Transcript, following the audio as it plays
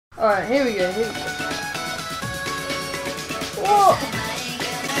Alright, here we go, here we go. What?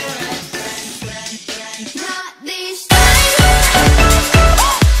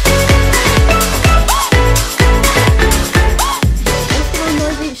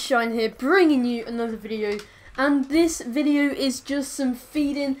 ItsShiney here, bringing you another video, and this video is just some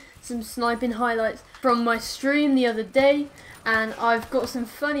sniping highlights from my stream the other day, and I've got some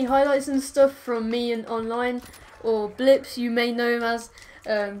funny highlights and stuff from me and online, or blips you may know them as,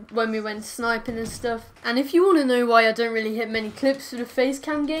 when we went sniping and stuff. And if you want to know why I don't really hit many clips for the face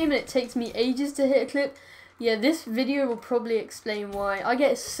cam game and it takes me ages to hit a clip, yeah, this video will probably explain why. I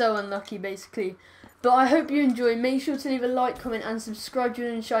get so unlucky basically. But I hope you enjoy. Make sure to leave a like, comment and subscribe to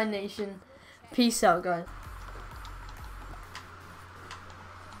ItsShiney Nation. Peace out, guys.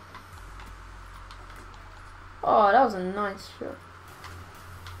 Oh, that was a nice shot.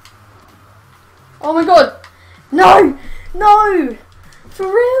 Oh my god! No! No! For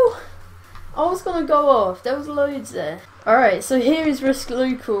real? I was gonna go off. There was loads there. Alright, so here is Risk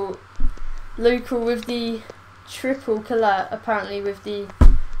Local. Local with the triple collat, apparently with the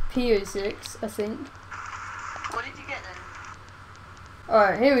PO6, I think. What did you get then?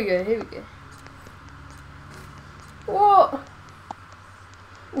 Alright, here we go, here we go. What?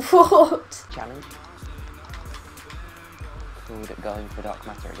 What? Challenge. Called it going for dark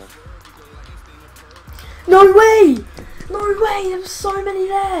matter again. No way! No way! There were so many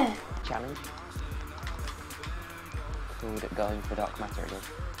there! Challenge. Called it going for dark matter again.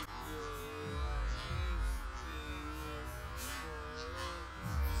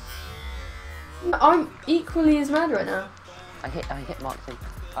 I'm equally as mad right now. I hit Mark 2.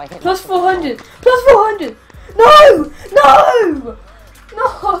 I hit Plus Mark 400! Plus 400! No! No!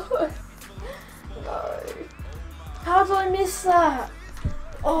 No! No! How did I miss that?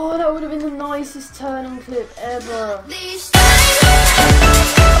 Oh, that would have been the nicest turn on clip ever.